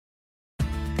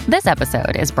This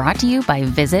episode is brought to you by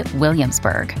Visit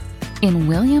Williamsburg. In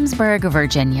Williamsburg,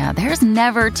 Virginia, there's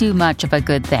never too much of a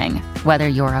good thing. Whether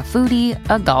you're a foodie,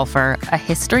 a golfer, a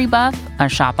history buff, a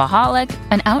shopaholic,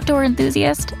 an outdoor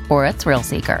enthusiast, or a thrill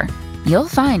seeker, you'll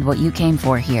find what you came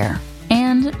for here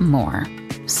and more.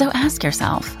 So ask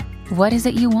yourself, what is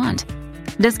it you want?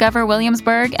 Discover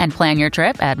Williamsburg and plan your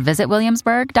trip at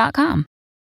visitwilliamsburg.com.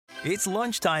 It's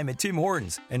lunchtime at Tim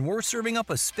Hortons, and we're serving up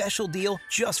a special deal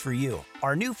just for you.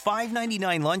 Our new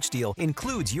 $5.99 lunch deal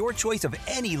includes your choice of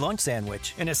any lunch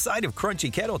sandwich and a side of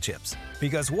crunchy kettle chips.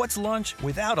 Because what's lunch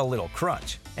without a little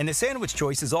crunch? And the sandwich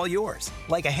choice is all yours,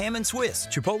 like a ham and Swiss,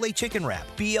 Chipotle chicken wrap,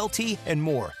 BLT, and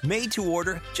more. Made to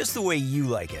order just the way you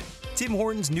like it. Tim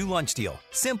Hortons' new lunch deal.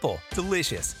 Simple,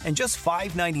 delicious, and just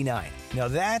 $5.99. Now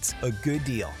that's a good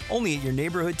deal. Only at your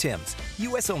neighborhood Tim's.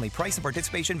 U.S. only. Price and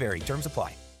participation vary. Terms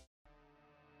apply.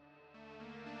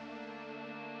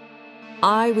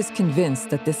 I was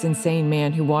convinced that this insane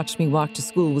man who watched me walk to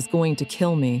school was going to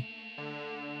kill me.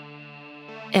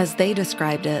 As they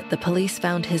described it, the police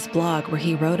found his blog where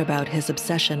he wrote about his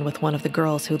obsession with one of the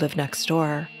girls who lived next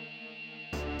door.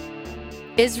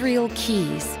 Israel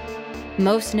Keyes,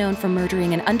 most known for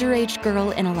murdering an underage girl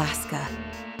in Alaska,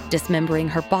 dismembering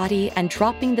her body and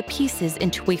dropping the pieces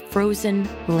into a frozen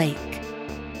lake.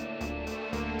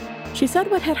 She said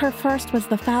what hit her first was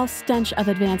the foul stench of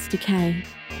advanced decay.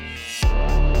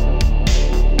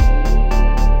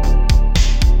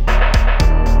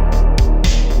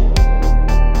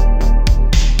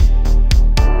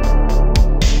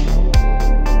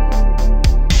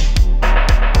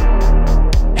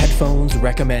 Headphones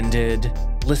recommended.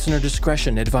 Listener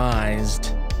discretion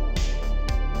advised.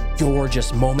 You're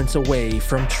just moments away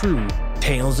from true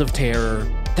tales of terror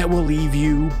that will leave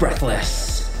you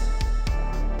breathless.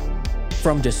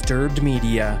 From Disturbed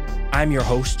Media, I'm your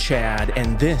host, Chad,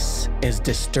 and this is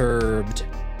Disturbed.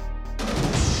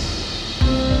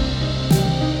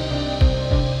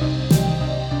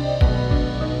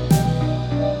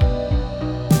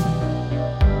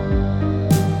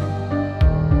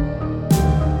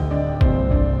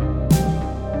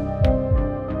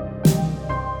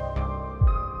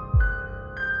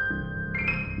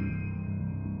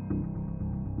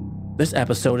 This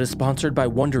episode is sponsored by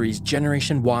Wondery's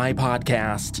Generation Y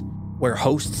podcast, where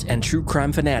hosts and true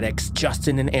crime fanatics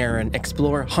Justin and Aaron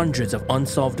explore hundreds of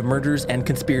unsolved murders and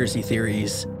conspiracy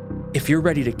theories. If you're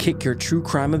ready to kick your true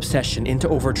crime obsession into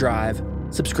overdrive,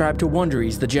 subscribe to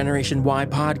Wondery's The Generation Y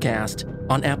podcast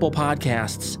on Apple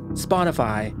Podcasts,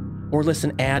 Spotify, or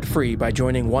listen ad-free by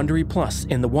joining Wondery Plus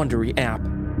in the Wondery app.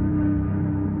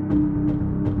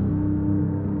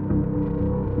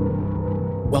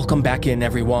 Welcome back in,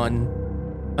 everyone.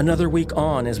 Another week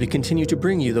on as we continue to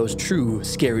bring you those true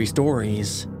scary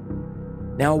stories.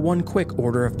 Now, one quick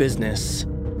order of business.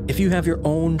 If you have your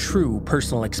own true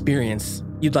personal experience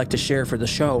you'd like to share for the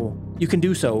show, you can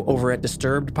do so over at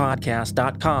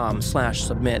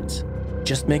disturbedpodcast.com/submit.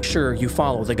 Just make sure you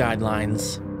follow the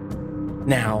guidelines.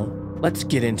 Now, let's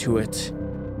get into it.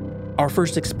 Our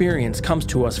first experience comes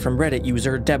to us from Reddit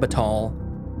user Debatal,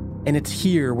 and it's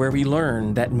here where we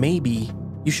learn that maybe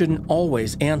you shouldn't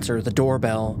always answer the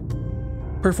doorbell.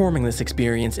 Performing this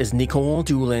experience is Nicole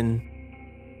Doolin.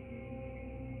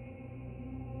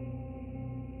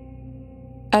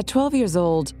 At 12 years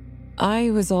old,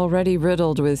 I was already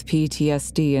riddled with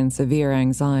PTSD and severe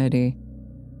anxiety.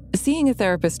 Seeing a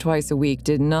therapist twice a week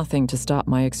did nothing to stop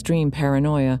my extreme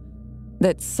paranoia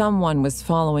that someone was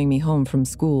following me home from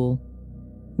school,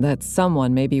 that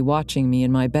someone may be watching me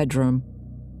in my bedroom,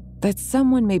 that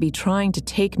someone may be trying to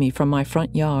take me from my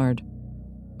front yard.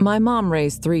 My mom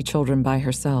raised 3 children by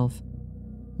herself.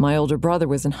 My older brother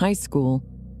was in high school,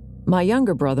 my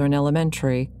younger brother in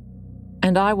elementary,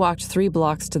 and I walked 3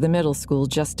 blocks to the middle school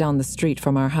just down the street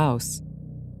from our house.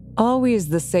 Always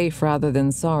the safe rather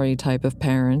than sorry type of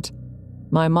parent,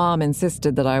 my mom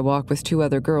insisted that I walk with 2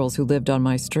 other girls who lived on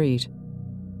my street.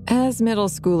 As middle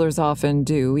schoolers often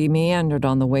do, we meandered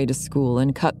on the way to school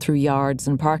and cut through yards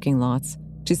and parking lots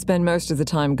to spend most of the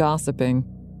time gossiping.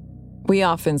 We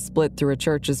often split through a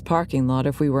church's parking lot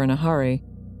if we were in a hurry,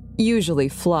 usually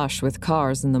flush with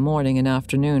cars in the morning and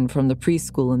afternoon from the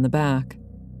preschool in the back.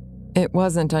 It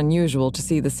wasn't unusual to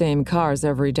see the same cars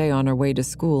every day on our way to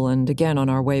school and again on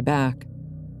our way back.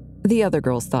 The other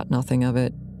girls thought nothing of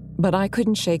it, but I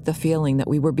couldn't shake the feeling that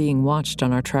we were being watched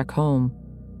on our trek home.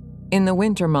 In the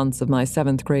winter months of my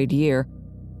 7th grade year,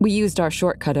 we used our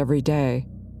shortcut every day.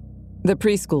 The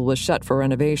preschool was shut for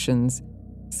renovations,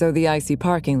 so the icy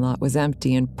parking lot was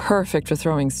empty and perfect for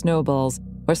throwing snowballs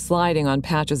or sliding on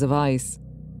patches of ice.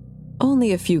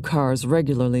 Only a few cars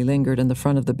regularly lingered in the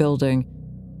front of the building,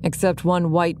 except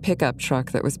one white pickup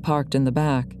truck that was parked in the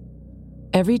back.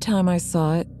 Every time I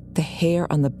saw it, the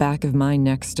hair on the back of my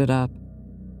neck stood up.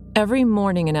 Every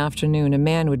morning and afternoon, a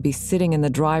man would be sitting in the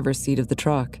driver's seat of the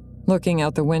truck, looking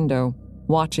out the window,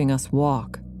 watching us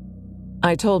walk.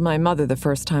 I told my mother the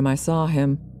first time I saw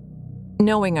him.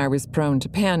 Knowing I was prone to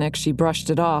panic, she brushed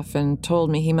it off and told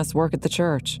me he must work at the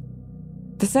church.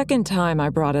 The second time I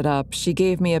brought it up, she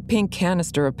gave me a pink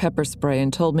canister of pepper spray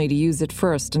and told me to use it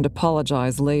first and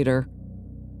apologize later.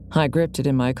 I gripped it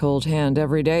in my cold hand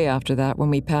every day after that when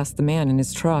we passed the man in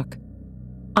his truck.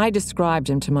 I described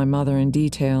him to my mother in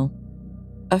detail.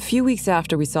 A few weeks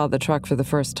after we saw the truck for the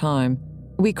first time,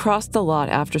 we crossed the lot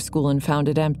after school and found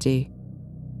it empty.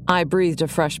 I breathed a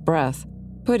fresh breath,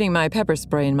 putting my pepper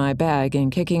spray in my bag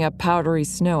and kicking up powdery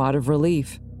snow out of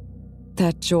relief.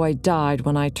 That joy died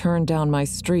when I turned down my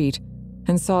street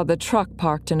and saw the truck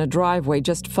parked in a driveway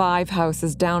just 5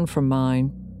 houses down from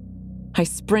mine. I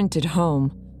sprinted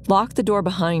home, locked the door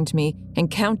behind me,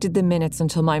 and counted the minutes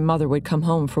until my mother would come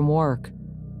home from work.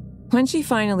 When she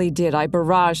finally did, I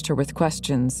barraged her with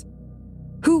questions.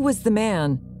 Who was the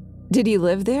man? Did he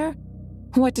live there?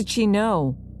 What did she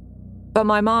know? But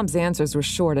my mom's answers were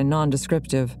short and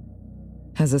nondescriptive.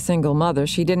 As a single mother,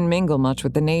 she didn't mingle much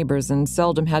with the neighbors and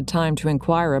seldom had time to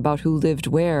inquire about who lived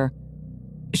where.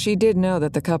 She did know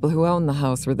that the couple who owned the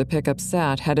house where the pickup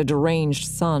sat had a deranged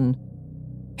son,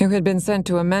 who had been sent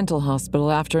to a mental hospital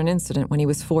after an incident when he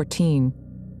was 14.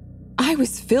 I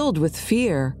was filled with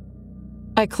fear.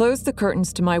 I closed the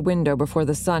curtains to my window before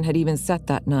the sun had even set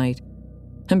that night,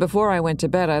 and before I went to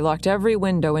bed, I locked every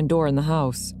window and door in the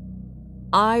house.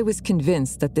 I was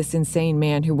convinced that this insane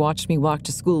man who watched me walk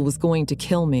to school was going to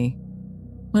kill me.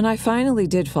 When I finally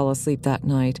did fall asleep that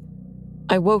night,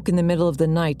 I woke in the middle of the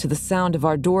night to the sound of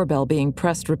our doorbell being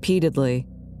pressed repeatedly,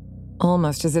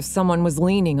 almost as if someone was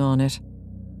leaning on it.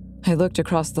 I looked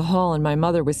across the hall and my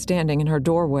mother was standing in her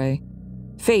doorway,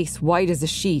 face white as a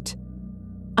sheet.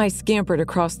 I scampered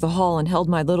across the hall and held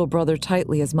my little brother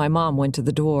tightly as my mom went to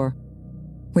the door.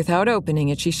 Without opening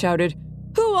it, she shouted,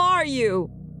 "Who are you?"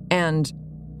 and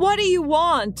 "What do you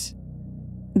want?"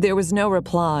 There was no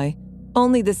reply,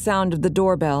 only the sound of the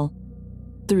doorbell.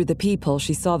 Through the peephole,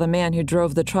 she saw the man who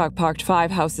drove the truck parked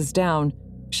 5 houses down.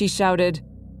 She shouted,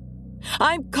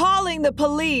 "I'm calling the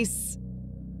police!"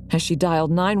 as she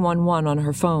dialed 911 on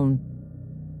her phone.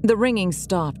 The ringing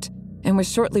stopped and was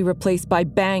shortly replaced by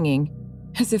banging,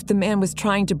 as if the man was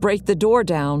trying to break the door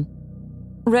down.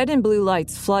 Red and blue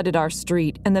lights flooded our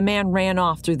street, and the man ran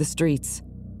off through the streets.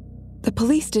 The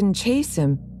police didn't chase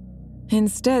him.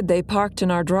 Instead, they parked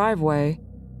in our driveway.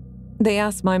 They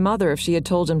asked my mother if she had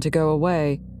told him to go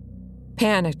away.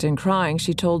 Panicked and crying,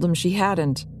 she told them she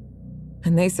hadn't,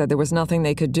 and they said there was nothing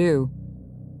they could do.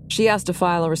 She asked to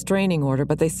file a restraining order,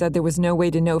 but they said there was no way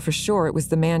to know for sure it was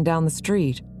the man down the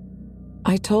street.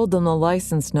 I told them the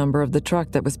license number of the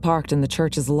truck that was parked in the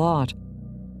church's lot,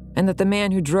 and that the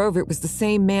man who drove it was the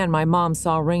same man my mom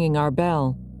saw ringing our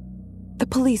bell. The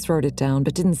police wrote it down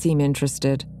but didn't seem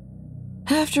interested.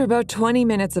 After about 20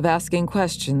 minutes of asking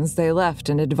questions, they left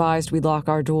and advised we lock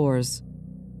our doors.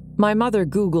 My mother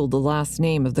Googled the last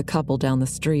name of the couple down the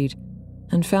street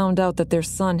and found out that their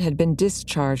son had been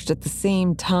discharged at the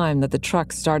same time that the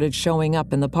truck started showing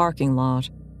up in the parking lot.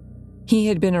 He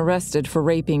had been arrested for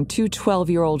raping 2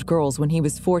 12-year-old girls when he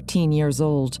was 14 years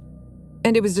old,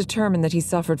 and it was determined that he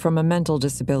suffered from a mental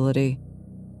disability.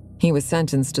 He was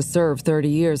sentenced to serve 30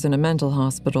 years in a mental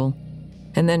hospital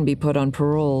and then be put on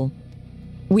parole.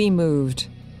 We moved.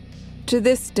 To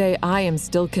this day, I am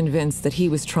still convinced that he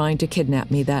was trying to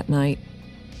kidnap me that night.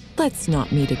 Let's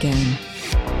not meet again.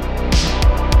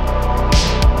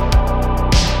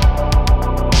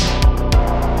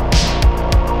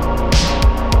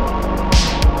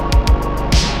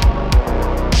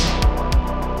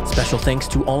 Special thanks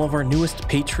to all of our newest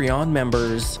Patreon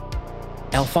members: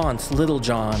 Alphonse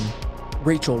Littlejohn,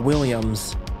 Rachel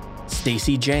Williams,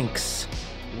 Stacy Jenks,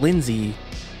 Lindsay,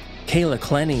 Kayla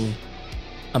Clenny,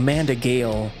 Amanda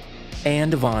Gale,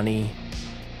 and Vani.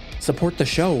 Support the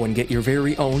show and get your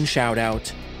very own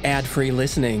shout-out, ad-free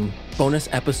listening, bonus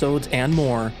episodes, and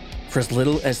more for as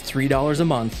little as $3 a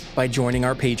month by joining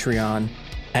our Patreon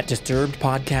at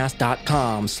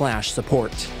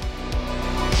disturbedpodcast.com/support.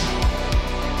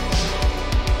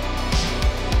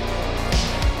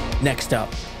 Next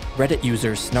up, Reddit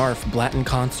user Snarf Blatten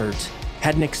Concert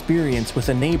had an experience with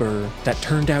a neighbor that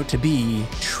turned out to be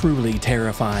truly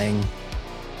terrifying.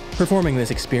 Performing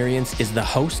this experience is the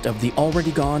host of the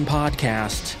Already Gone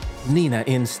podcast, Nina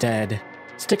Instead.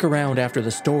 Stick around after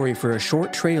the story for a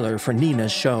short trailer for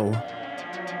Nina's show.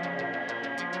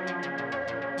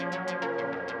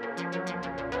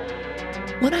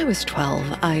 When I was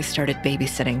 12, I started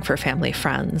babysitting for family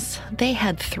friends. They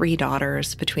had 3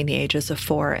 daughters between the ages of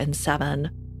 4 and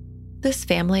 7. This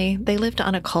family, they lived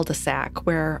on a cul-de-sac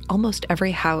where almost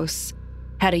every house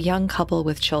had a young couple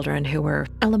with children who were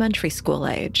elementary school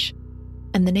age.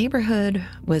 And the neighborhood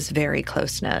was very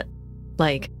close-knit,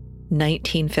 like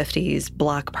 1950s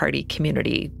block party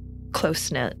community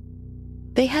close-knit.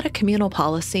 They had a communal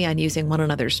policy on using one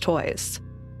another's toys.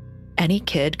 Any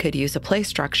kid could use a play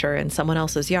structure in someone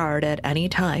else's yard at any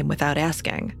time without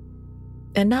asking.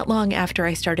 And not long after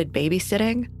I started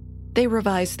babysitting, they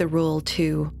revised the rule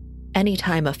to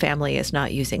anytime a family is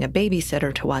not using a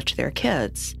babysitter to watch their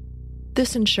kids.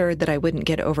 This ensured that I wouldn't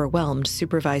get overwhelmed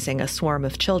supervising a swarm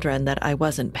of children that I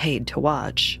wasn't paid to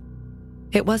watch.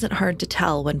 It wasn't hard to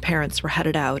tell when parents were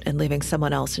headed out and leaving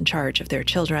someone else in charge of their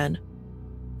children.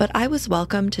 But I was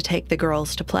welcome to take the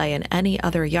girls to play in any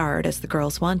other yard as the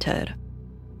girls wanted.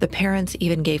 The parents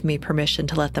even gave me permission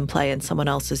to let them play in someone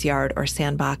else's yard or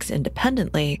sandbox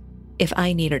independently if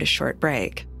I needed a short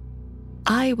break.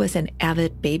 I was an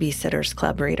avid Babysitters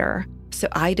Club reader, so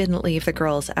I didn't leave the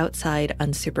girls outside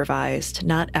unsupervised,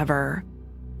 not ever.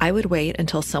 I would wait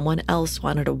until someone else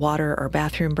wanted a water or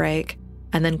bathroom break,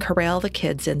 and then corral the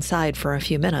kids inside for a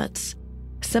few minutes.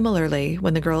 Similarly,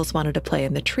 when the girls wanted to play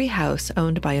in the treehouse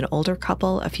owned by an older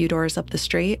couple a few doors up the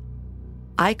street,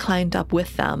 I climbed up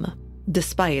with them,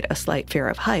 despite a slight fear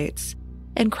of heights,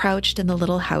 and crouched in the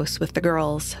little house with the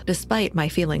girls, despite my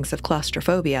feelings of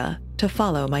claustrophobia, to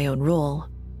follow my own rule.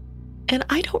 And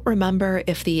I don't remember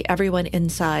if the everyone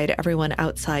inside, everyone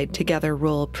outside together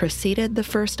rule preceded the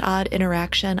first odd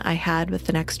interaction I had with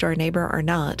the next-door neighbor or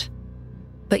not.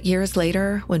 But years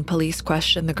later, when police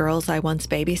questioned the girls I once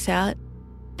babysat,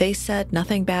 they said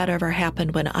nothing bad ever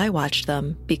happened when I watched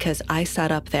them because I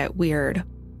set up that weird,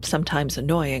 sometimes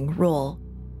annoying, rule.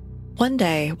 One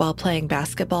day, while playing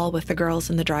basketball with the girls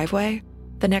in the driveway,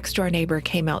 the next-door neighbor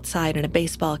came outside in a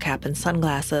baseball cap and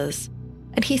sunglasses,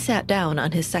 and he sat down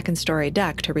on his second-story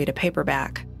deck to read a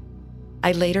paperback.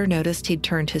 I later noticed he'd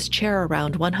turned his chair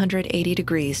around 180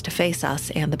 degrees to face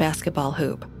us and the basketball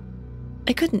hoop.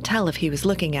 I couldn't tell if he was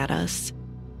looking at us.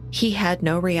 He had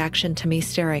no reaction to me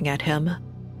staring at him.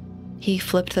 He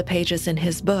flipped the pages in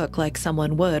his book like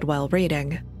someone would while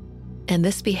reading. And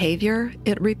this behavior,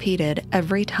 it repeated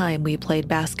every time we played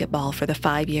basketball for the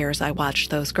 5 years I watched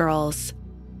those girls.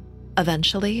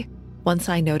 Eventually, once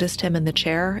I noticed him in the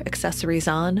chair, accessories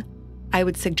on, I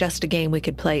would suggest a game we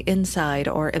could play inside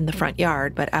or in the front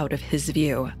yard, but out of his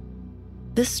view.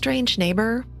 This strange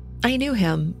neighbor, I knew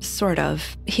him, sort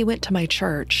of. He went to my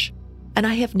church, and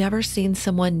I have never seen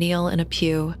someone kneel in a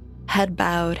pew, head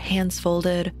bowed, hands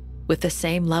folded, with the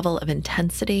same level of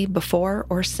intensity before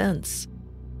or since.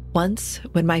 Once,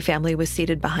 when my family was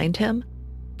seated behind him,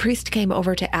 a priest came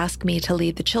over to ask me to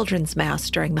lead the children's mass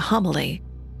during the homily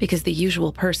because the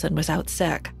usual person was out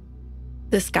sick.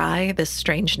 This guy, this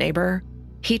strange neighbor,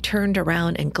 he turned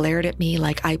around and glared at me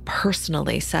like I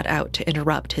personally set out to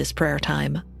interrupt his prayer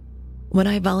time. When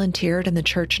I volunteered in the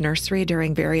church nursery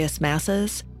during various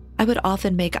masses, I would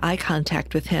often make eye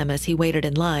contact with him as he waited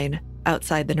in line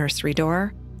outside the nursery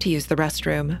door to use the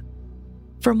restroom.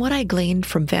 From what I gleaned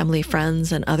from family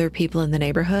friends and other people in the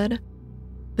neighborhood,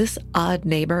 this odd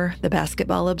neighbor, the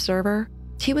basketball observer,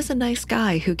 he was a nice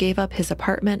guy who gave up his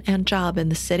apartment and job in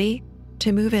the city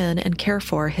to move in and care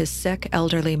for his sick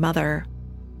elderly mother.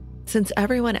 Since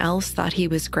everyone else thought he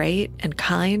was great and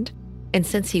kind, and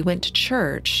since he went to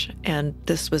church, and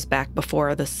this was back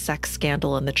before the sex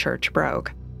scandal in the church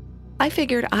broke, I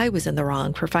figured I was in the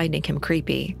wrong for finding him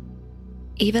creepy.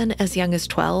 Even as young as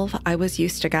 12, I was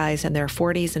used to guys in their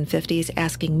 40s and 50s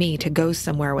asking me to go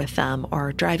somewhere with them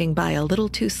or driving by a little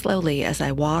too slowly as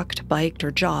I walked, biked, or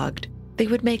jogged. They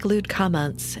would make lewd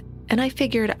comments, and I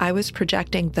figured I was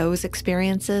projecting those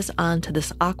experiences onto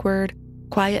this awkward,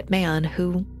 quiet man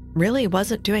who really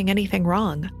wasn't doing anything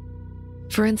wrong.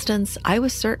 For instance, I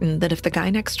was certain that if the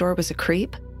guy next door was a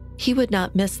creep, he would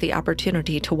not miss the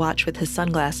opportunity to watch with his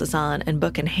sunglasses on and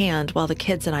book in hand while the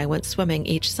kids and I went swimming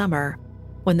each summer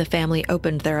when the family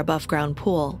opened their above-ground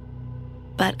pool.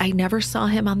 But I never saw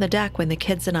him on the deck when the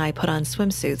kids and I put on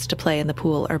swimsuits to play in the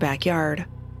pool or backyard.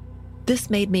 This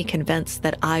made me convinced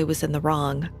that I was in the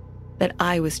wrong, that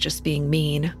I was just being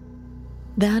mean.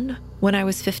 Then, when I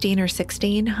was 15 or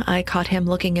 16, I caught him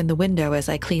looking in the window as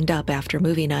I cleaned up after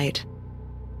movie night.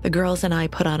 The girls and I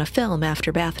put on a film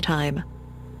after bath time,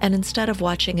 and instead of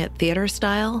watching it theater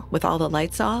style with all the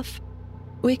lights off,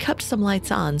 we kept some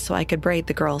lights on so I could braid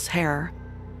the girls' hair.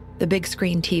 The big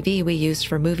screen TV we used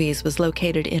for movies was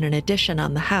located in an addition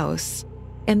on the house,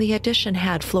 and the addition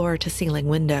had floor-to-ceiling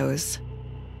windows.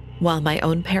 While my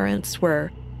own parents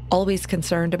were always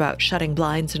concerned about shutting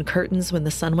blinds and curtains when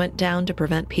the sun went down to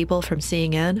prevent people from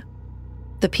seeing in.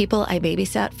 The people I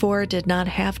babysat for did not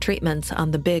have treatments on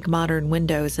the big modern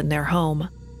windows in their home.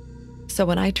 So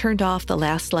when I turned off the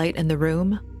last light in the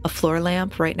room, a floor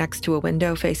lamp right next to a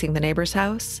window facing the neighbor's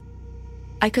house,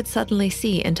 I could suddenly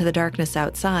see into the darkness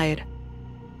outside,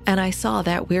 and I saw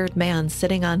that weird man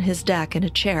sitting on his deck in a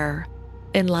chair,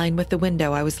 in line with the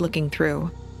window I was looking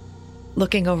through.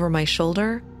 Looking over my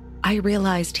shoulder, I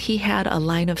realized he had a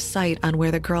line of sight on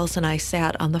where the girls and I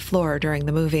sat on the floor during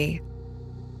the movie.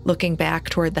 Looking back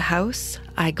toward the house,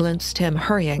 I glimpsed him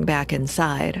hurrying back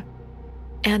inside.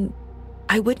 And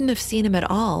I wouldn't have seen him at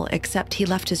all, except he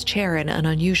left his chair in an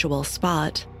unusual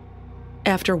spot.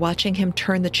 After watching him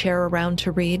turn the chair around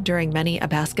to read during many a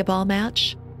basketball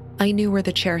match, I knew where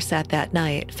the chair sat that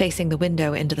night, facing the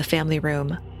window into the family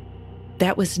room.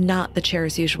 That was not the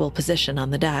chair's usual position on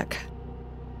the deck.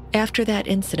 After that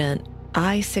incident,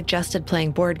 I suggested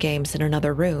playing board games in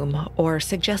another room, or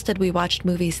suggested we watched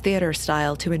movies theater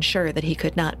style to ensure that he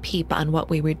could not peep on what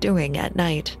we were doing at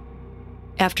night.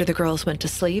 After the girls went to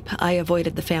sleep, I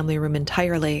avoided the family room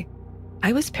entirely.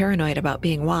 I was paranoid about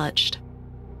being watched.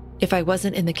 If I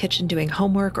wasn't in the kitchen doing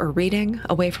homework or reading,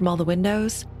 away from all the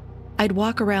windows, I'd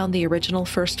walk around the original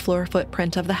first-floor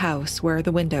footprint of the house where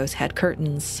the windows had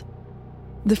curtains.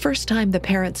 The first time the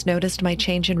parents noticed my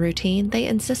change in routine, they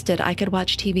insisted I could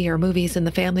watch TV or movies in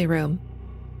the family room.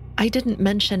 I didn't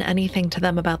mention anything to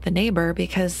them about the neighbor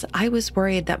because I was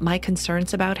worried that my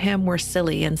concerns about him were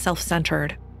silly and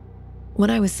self-centered.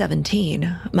 When I was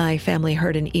 17, my family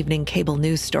heard an evening cable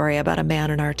news story about a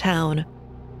man in our town.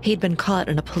 He'd been caught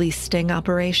in a police sting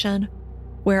operation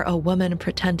where a woman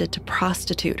pretended to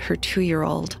prostitute her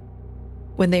 2-year-old.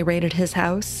 When they raided his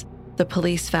house, the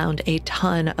police found a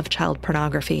ton of child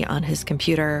pornography on his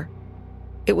computer.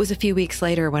 It was a few weeks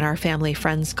later when our family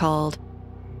friends called.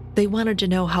 They wanted to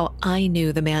know how I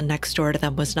knew the man next door to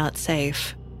them was not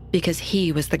safe, because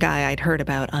he was the guy I'd heard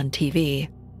about on TV.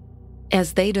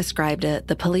 As they described it,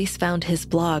 the police found his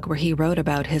blog where he wrote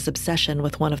about his obsession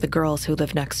with one of the girls who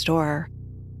lived next door.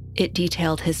 It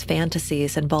detailed his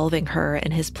fantasies involving her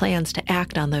and his plans to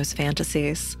act on those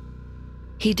fantasies.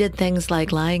 He did things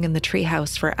like lying in the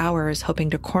treehouse for hours hoping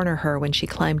to corner her when she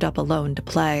climbed up alone to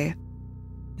play.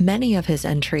 Many of his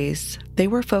entries, they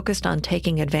were focused on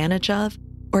taking advantage of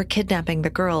or kidnapping the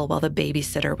girl while the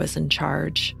babysitter was in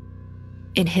charge.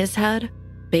 In his head,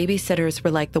 babysitters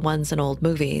were like the ones in old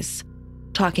movies,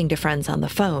 talking to friends on the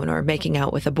phone or making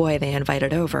out with a boy they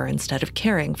invited over instead of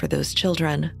caring for those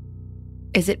children.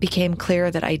 As it became clear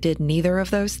that I did neither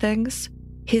of those things,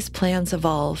 his plans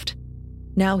evolved.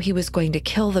 Now he was going to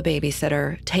kill the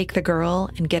babysitter, take the girl,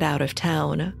 and get out of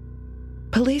town.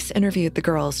 Police interviewed the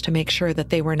girls to make sure that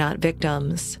they were not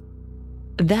victims.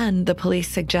 Then the police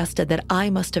suggested that I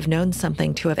must have known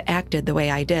something to have acted the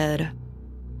way I did.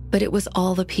 But it was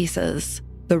all the pieces,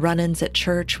 the run-ins at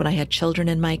church when I had children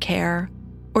in my care,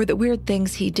 or the weird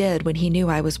things he did when he knew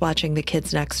I was watching the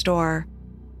kids next door.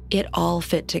 It all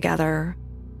fit together.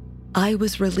 I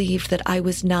was relieved that I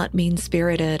was not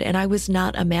mean-spirited and I was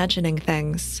not imagining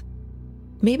things.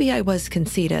 Maybe I was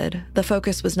conceited. The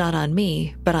focus was not on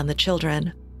me, but on the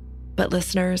children. But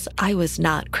listeners, I was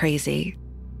not crazy.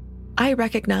 I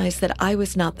recognize that I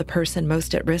was not the person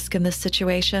most at risk in this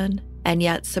situation, and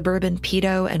yet suburban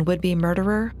pedo and would-be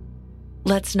murderer?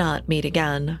 Let's not meet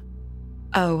again.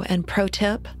 Oh, and pro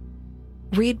tip?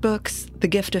 Read books The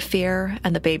Gift of Fear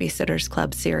and the Babysitter's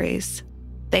Club series.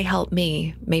 They help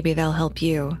me, maybe they'll help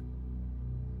you.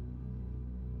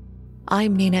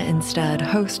 I'm Nina Instead,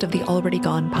 host of the Already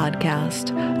Gone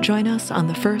podcast. Join us on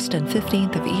the 1st and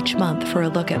 15th of each month for a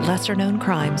look at lesser-known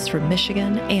crimes from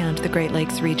Michigan and the Great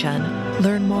Lakes region.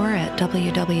 Learn more at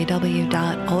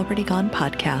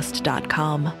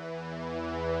www.alreadygonepodcast.com.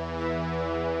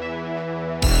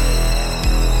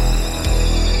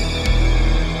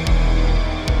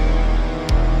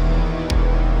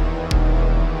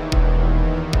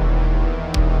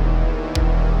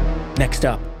 Next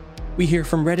up, we hear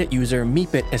from Reddit user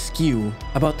Meepit Askew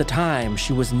about the time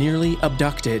she was nearly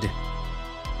abducted.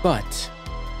 But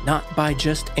not by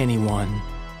just anyone.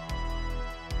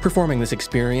 Performing this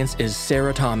experience is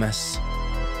Sarah Thomas.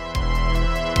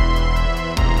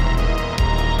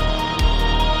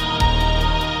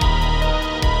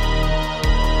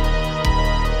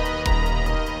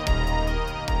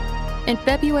 In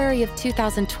February of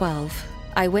 2012,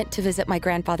 I went to visit my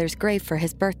grandfather's grave for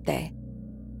his birthday.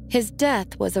 His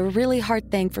death was a really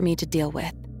hard thing for me to deal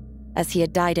with, as he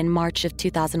had died in March of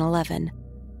 2011,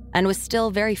 and was still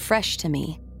very fresh to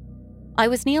me. I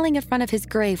was kneeling in front of his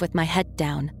grave with my head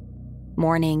down,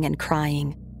 mourning and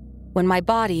crying. when my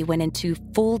body went into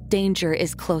full danger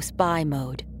is close by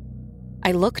mode.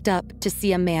 I looked up to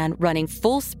see a man running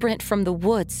full sprint from the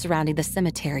woods surrounding the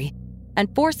cemetery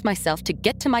and forced myself to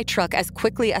get to my truck as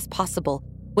quickly as possible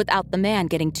without the man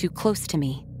getting too close to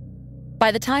me.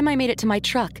 By the time I made it to my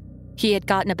truck, he had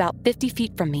gotten about 50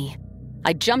 feet from me.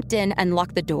 I jumped in and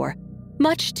locked the door,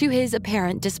 much to his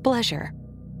apparent displeasure.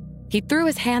 He threw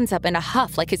his hands up in a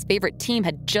huff like his favorite team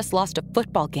had just lost a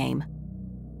football game.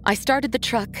 I started the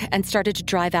truck and started to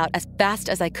drive out as fast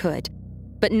as I could,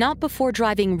 but not before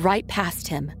driving right past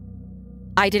him.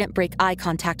 I didn't break eye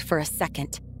contact for a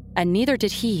second, and neither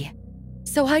did he,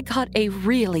 so I got a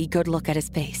really good look at his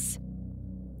face.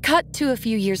 Cut to a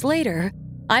few years later,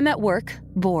 I'm at work,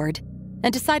 bored,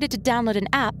 and decided to download an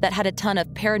app that had a ton of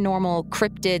paranormal,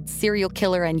 cryptid, serial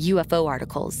killer, and UFO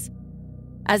articles.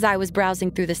 As I was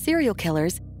browsing through the serial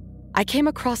killers, I came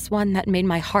across one that made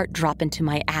my heart drop into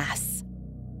my ass.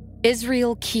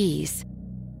 Israel Keyes,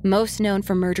 most known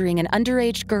for murdering an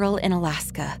underage girl in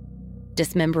Alaska,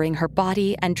 dismembering her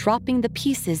body and dropping the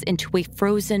pieces into a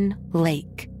frozen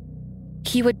lake.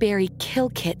 He would bury kill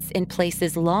kits in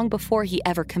places long before he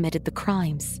ever committed the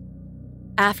crimes.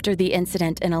 After the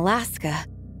incident in Alaska,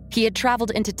 he had traveled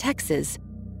into Texas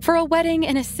for a wedding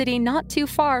in a city not too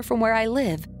far from where I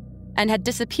live and had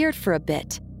disappeared for a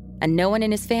bit, and no one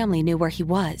in his family knew where he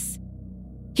was.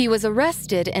 He was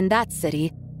arrested in that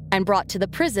city and brought to the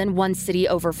prison one city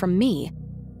over from me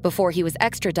before he was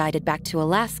extradited back to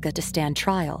Alaska to stand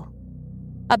trial.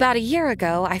 About a year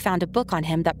ago, I found a book on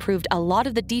him that proved a lot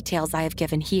of the details I have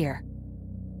given here.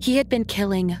 He had been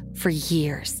killing for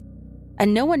years,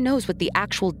 and no one knows what the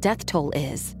actual death toll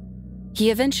is.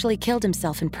 He eventually killed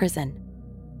himself in prison.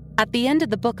 At the end of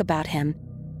the book about him,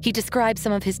 he describes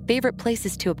some of his favorite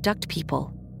places to abduct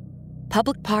people: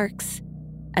 public parks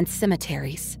and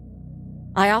cemeteries.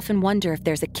 I often wonder if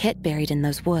there's a kit buried in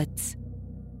those woods.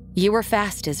 You were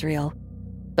fast, Israel,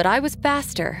 but I was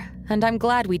faster, and I'm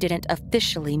glad we didn't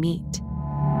officially meet.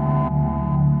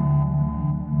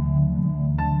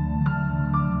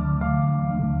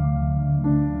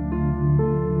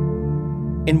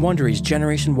 In Wondery's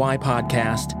Generation Y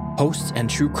podcast, hosts and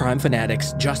true crime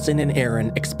fanatics Justin and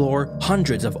Aaron explore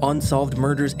hundreds of unsolved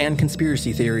murders and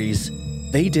conspiracy theories.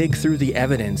 They dig through the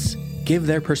evidence, give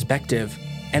their perspective,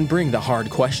 and bring the hard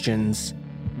questions.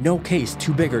 No case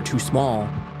too big or too small,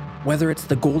 whether it's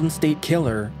the Golden State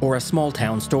Killer or a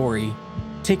small-town story.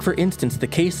 Take for instance the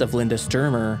case of Linda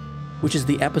Sturmer, which is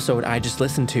the episode I just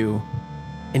listened to.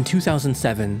 In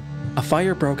 2007, a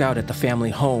fire broke out at the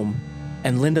family home,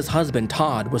 and Linda's husband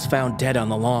Todd was found dead on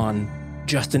the lawn.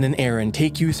 Justin and Aaron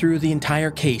take you through the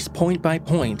entire case point by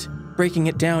point, breaking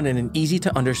it down in an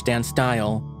easy-to-understand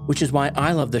style, which is why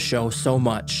I love the show so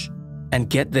much. And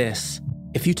get this,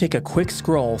 if you take a quick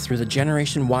scroll through the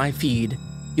Generation Y feed,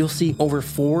 you'll see over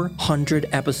 400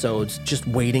 episodes just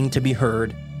waiting to be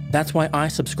heard. That's why I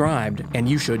subscribed, and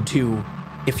you should too.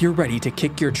 If you're ready to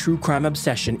kick your true crime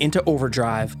obsession into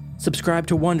overdrive, subscribe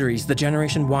to Wondery's The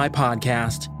Generation Y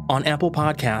podcast on Apple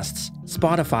Podcasts,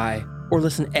 Spotify, or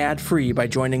listen ad-free by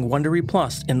joining Wondery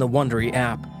Plus in the Wondery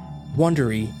app.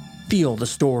 Wondery, feel the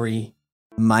story.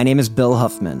 My name is Bill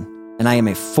Huffman, and I am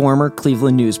a former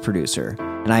Cleveland news producer,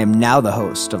 and I am now the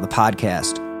host of the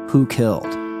podcast, Who Killed?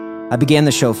 I began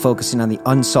the show focusing on the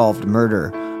unsolved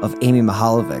murder of Amy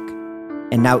Mihaljevic,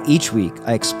 and now each week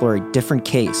I explore a different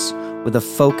case with a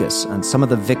focus on some of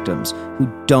the victims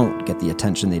who don't get the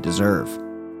attention they deserve.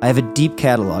 I have a deep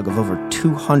catalog of over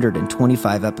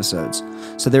 225 episodes,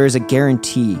 so there is a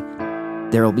guarantee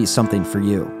there will be something for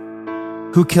you.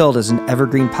 Who Killed is an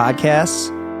evergreen podcasts,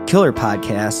 killer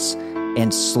podcasts,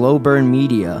 and slow burn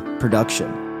media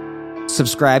production.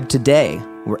 Subscribe today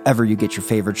wherever you get your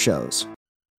favorite shows.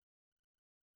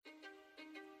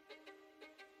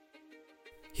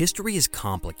 History is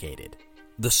complicated.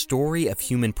 The story of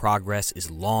human progress is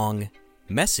long,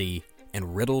 messy,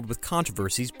 and riddled with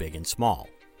controversies big and small.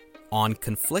 On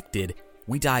Conflicted,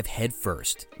 we dive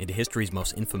headfirst into history's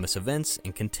most infamous events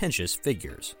and contentious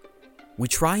figures. We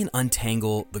try and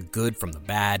untangle the good from the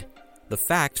bad, the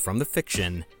fact from the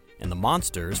fiction, and the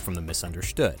monsters from the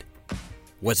misunderstood.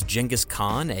 Was Genghis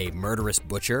Khan a murderous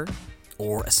butcher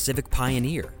or a civic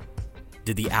pioneer?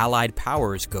 Did the Allied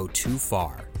powers go too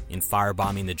far in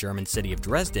firebombing the German city of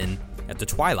Dresden at the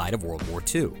twilight of World War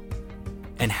II?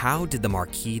 And how did the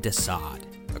Marquis de Sade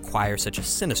acquire such a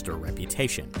sinister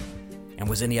reputation? And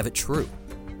was any of it true?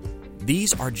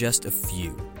 These are just a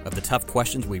few of the tough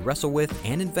questions we wrestle with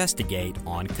and investigate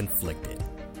on Conflicted.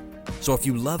 So if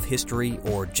you love history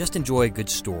or just enjoy a good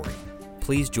story,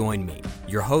 please join me,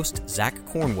 your host, Zach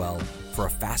Cornwell, for a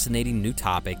fascinating new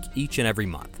topic each and every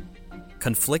month.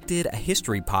 Conflicted, a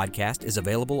history podcast, is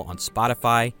available on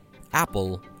Spotify,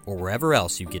 Apple, or wherever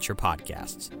else you get your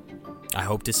podcasts. I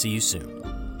hope to see you soon.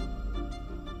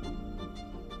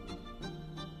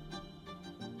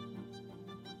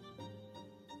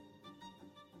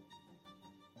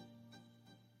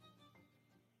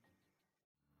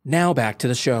 Now back to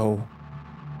the show.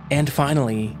 And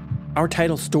finally, our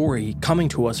title story coming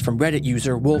to us from Reddit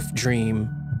user Wolf Dream.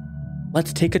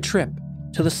 Let's take a trip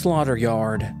to the slaughter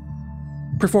yard.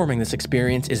 Performing this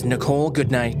experience is Nicole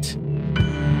Goodnight.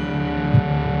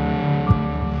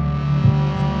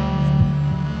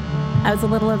 I was a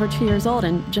little over 2 years old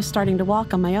and just starting to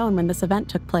walk on my own when this event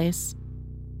took place.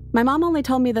 My mom only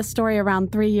told me this story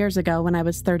around 3 years ago when I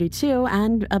was 32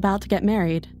 and about to get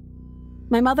married.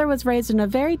 My mother was raised in a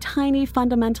very tiny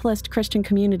fundamentalist Christian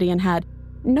community and had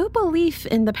no belief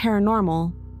in the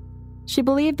paranormal. She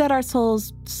believed that our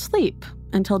souls sleep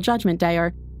until Judgment Day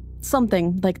or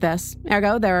something like this.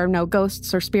 Ergo, there are no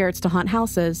ghosts or spirits to haunt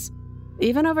houses.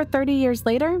 Even over 30 years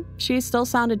later, she still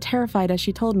sounded terrified as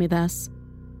she told me this.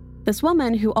 This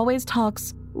woman, who always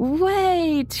talks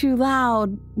way too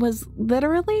loud, was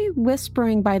literally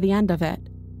whispering by the end of it.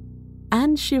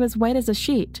 And she was white as a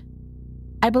sheet.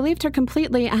 I believed her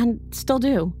completely and still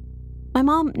do. My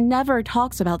mom never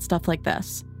talks about stuff like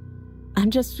this. I'm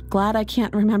just glad I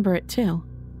can't remember it too.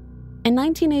 In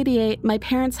 1988, my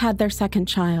parents had their second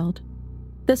child.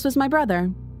 This was my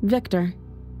brother, Victor.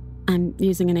 I'm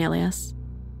using an alias.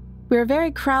 We were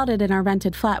very crowded in our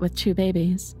rented flat with 2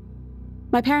 babies.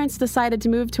 My parents decided to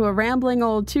move to a rambling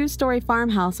old 2-story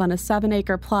farmhouse on a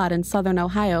 7-acre plot in southern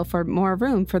Ohio for more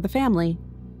room for the family.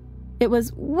 It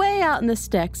was way out in the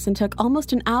sticks and took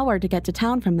almost an hour to get to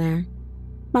town from there.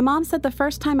 My mom said the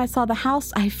first time I saw the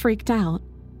house, I freaked out.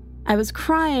 I was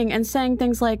crying and saying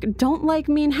things like, "Don't like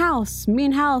mean house,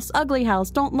 ugly house,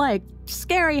 don't like,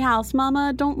 scary house,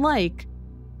 mama, don't like."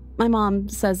 My mom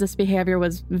says this behavior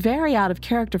was very out of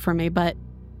character for me, but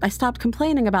I stopped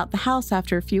complaining about the house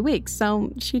after a few weeks,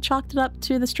 so she chalked it up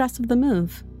to the stress of the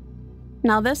move.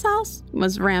 Now this house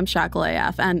was ramshackle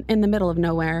AF and in the middle of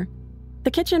nowhere.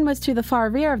 The kitchen was to the far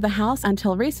rear of the house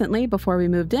until recently, before we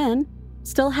moved in,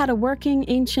 still had a working,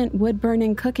 ancient,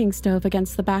 wood-burning cooking stove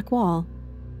against the back wall.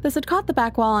 This had caught the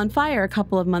back wall on fire a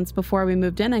couple of months before we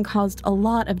moved in and caused a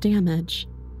lot of damage.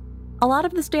 A lot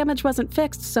of this damage wasn't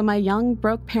fixed, so my young,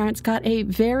 broke parents got a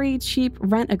very cheap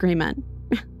rent agreement.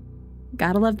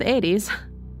 Gotta love the 80s.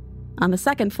 On the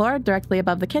second floor, directly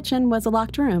above the kitchen, was a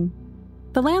locked room.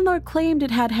 The landlord claimed it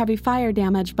had heavy fire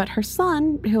damage, but her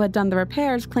son, who had done the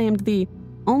repairs, claimed the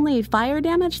only fire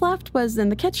damage left was in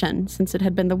the kitchen, since it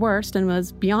had been the worst and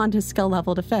was beyond his skill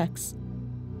level to fix.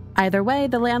 Either way,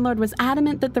 the landlord was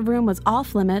adamant that the room was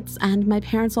off limits, and my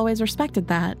parents always respected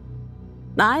that.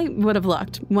 I would have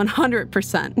looked,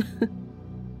 100%.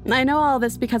 I know all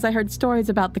this because I heard stories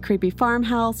about the creepy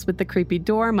farmhouse with the creepy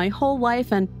door my whole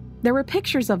life, and there were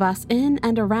pictures of us in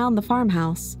and around the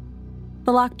farmhouse.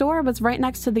 The locked door was right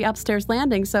next to the upstairs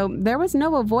landing, so there was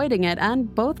no avoiding it,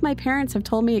 and both my parents have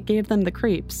told me it gave them the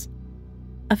creeps.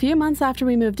 A few months after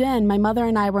we moved in, my mother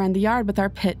and I were in the yard with our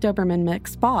pit Doberman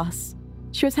mix, Boss.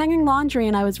 She was hanging laundry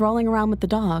and I was rolling around with the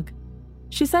dog.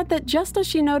 She said that just as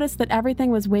she noticed that everything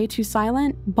was way too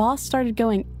silent, Boss started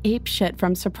going apeshit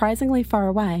from surprisingly far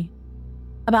away.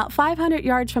 About 500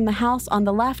 yards from the house on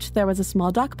the left, there was a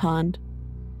small duck pond.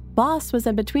 Boss was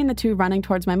in between the two, running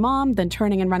towards my mom, then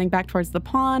turning and running back towards the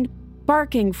pond,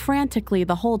 barking frantically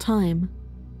the whole time.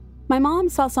 My mom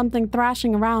saw something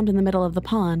thrashing around in the middle of the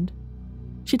pond.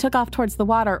 She took off towards the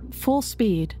water, full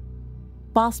speed.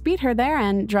 Boss beat her there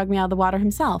and dragged me out of the water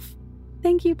himself.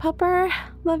 "Thank you, pupper.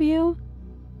 Love you."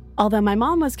 Although my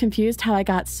mom was confused how I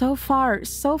got so far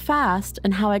so fast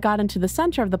and how I got into the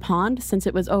center of the pond since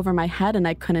it was over my head and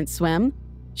I couldn't swim,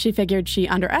 she figured she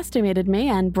underestimated me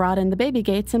and brought in the baby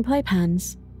gates and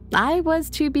playpens. I was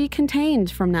to be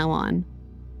contained from now on.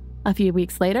 A few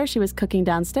weeks later, she was cooking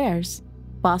downstairs.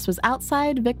 Boss was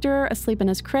outside, Victor asleep in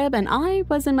his crib, and I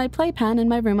was in my playpen in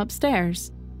my room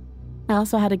upstairs. I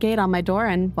also had a gate on my door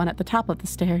and one at the top of the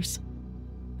stairs.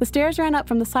 The stairs ran up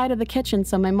from the side of the kitchen,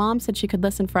 so my mom said she could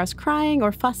listen for us crying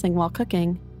or fussing while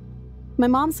cooking. My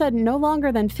mom said no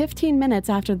longer than 15 minutes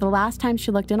after the last time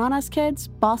she looked in on us kids,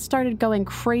 Boss started going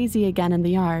crazy again in the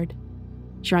yard.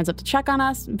 She runs up to check on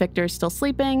us, Victor's still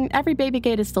sleeping, every baby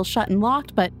gate is still shut and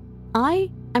locked, but I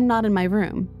am not in my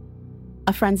room.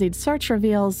 A frenzied search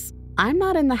reveals I'm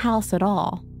not in the house at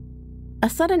all. A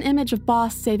sudden image of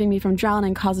Boss saving me from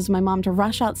drowning causes my mom to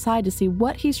rush outside to see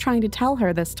what he's trying to tell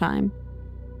her this time.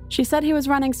 She said he was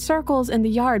running circles in the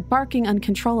yard, barking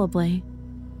uncontrollably.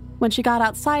 When she got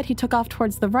outside, he took off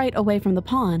towards the right away from the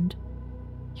pond.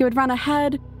 He would run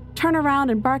ahead, turn around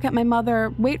and bark at my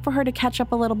mother, wait for her to catch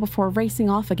up a little before racing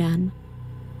off again.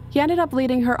 He ended up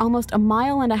leading her almost 1.5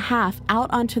 miles out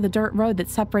onto the dirt road that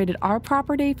separated our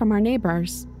property from our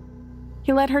neighbors.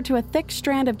 He led her to a thick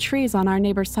strand of trees on our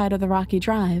neighbor's side of the rocky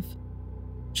drive.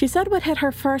 She said what hit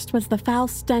her first was the foul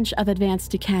stench of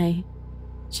advanced decay.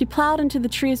 She plowed into the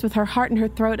trees with her heart in her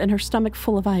throat and her stomach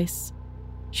full of ice.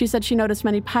 She said she noticed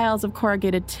many piles of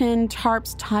corrugated tin,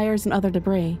 tarps, tires, and other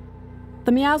debris.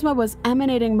 The miasma was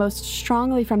emanating most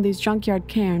strongly from these junkyard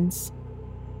cairns.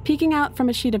 Peeking out from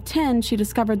a sheet of tin, she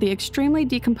discovered the extremely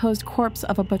decomposed corpse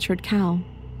of a butchered cow.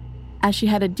 As she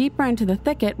headed deeper into the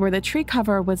thicket where the tree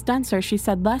cover was denser, she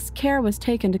said less care was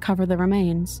taken to cover the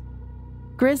remains.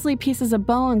 Grisly pieces of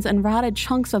bones and rotted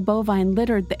chunks of bovine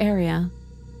littered the area.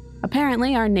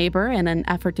 Apparently, our neighbor, in an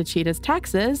effort to cheat his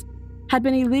taxes, had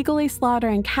been illegally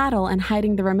slaughtering cattle and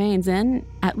hiding the remains in,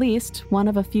 at least, one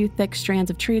of a few thick strands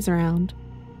of trees around.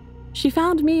 She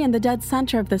found me in the dead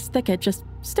center of this thicket, just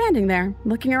standing there,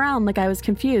 looking around like I was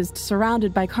confused,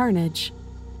 surrounded by carnage.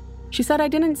 She said I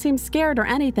didn't seem scared or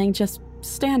anything, just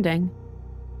standing.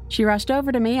 She rushed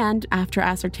over to me and, after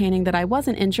ascertaining that I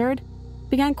wasn't injured,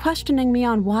 began questioning me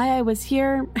on why I was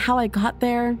here, how I got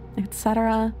there,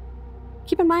 etc.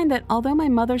 Keep in mind that although my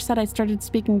mother said I started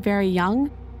speaking very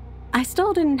young, I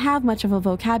still didn't have much of a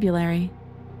vocabulary.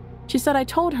 She said I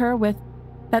told her with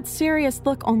that serious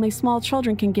look only small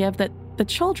children can give that the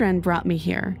children brought me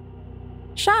here.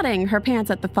 Shotting her pants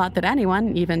at the thought that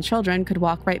anyone, even children, could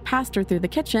walk right past her through the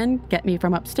kitchen, get me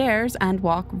from upstairs, and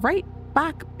walk right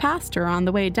back past her on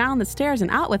the way down the stairs and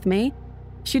out with me,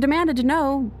 she demanded to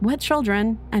know what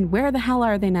children and where the hell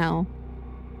are they now.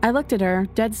 I looked at her,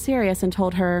 dead serious, and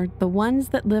told her the ones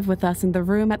that live with us in the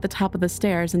room at the top of the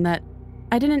stairs and that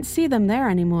I didn't see them there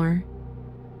anymore.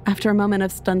 After a moment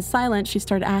of stunned silence, she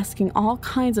started asking all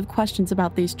kinds of questions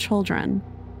about these children.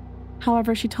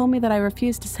 However, she told me that I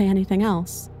refused to say anything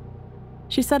else.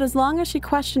 She said as long as she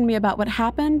questioned me about what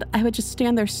happened, I would just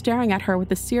stand there staring at her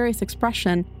with a serious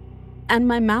expression, and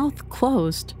my mouth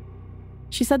closed.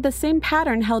 She said the same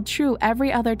pattern held true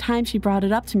every other time she brought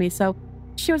it up to me, so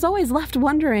she was always left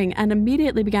wondering and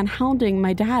immediately began hounding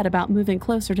my dad about moving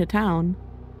closer to town.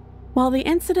 While the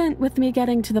incident with me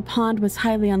getting to the pond was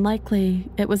highly unlikely,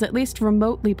 it was at least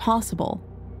remotely possible.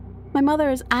 My mother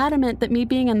is adamant that me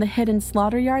being in the hidden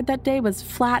slaughter yard that day was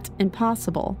flat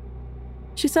impossible.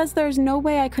 She says there's no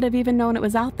way I could have even known it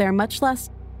was out there, much less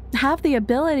have the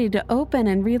ability to open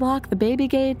and relock the baby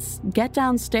gates, get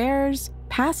downstairs,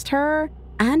 past her,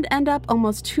 and end up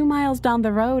almost 2 miles down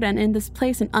the road and in this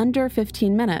place in under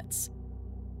 15 minutes.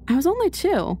 I was only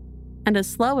 2, and as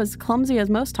slow as clumsy as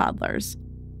most toddlers.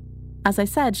 As I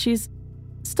said, she's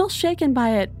still shaken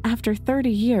by it after 30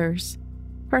 years.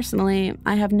 Personally,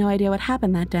 I have no idea what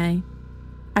happened that day.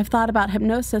 I've thought about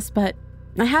hypnosis, but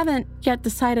I haven't yet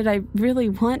decided I really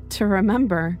want to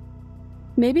remember.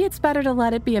 Maybe it's better to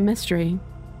let it be a mystery,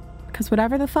 because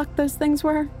whatever the fuck those things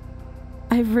were,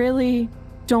 I really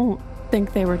don't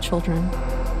think they were children.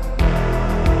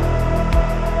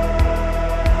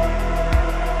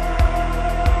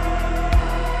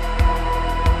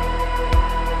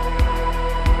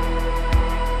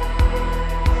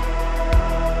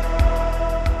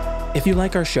 If you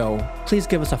like our show, please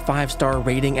give us a 5-star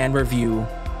rating and review.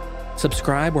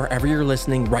 Subscribe wherever you're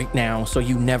listening right now so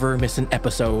you never miss an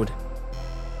episode.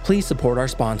 Please support our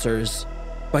sponsors.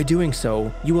 By doing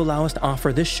so, you allow us to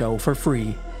offer this show for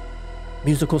free.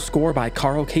 Musical score by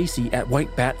Carl Casey at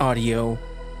White Bat Audio,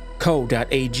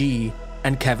 Co.ag,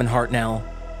 and Kevin Hartnell.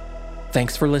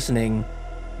 Thanks for listening.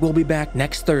 We'll be back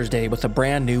next Thursday with a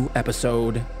brand new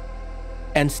episode.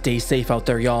 And stay safe out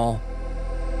there, y'all.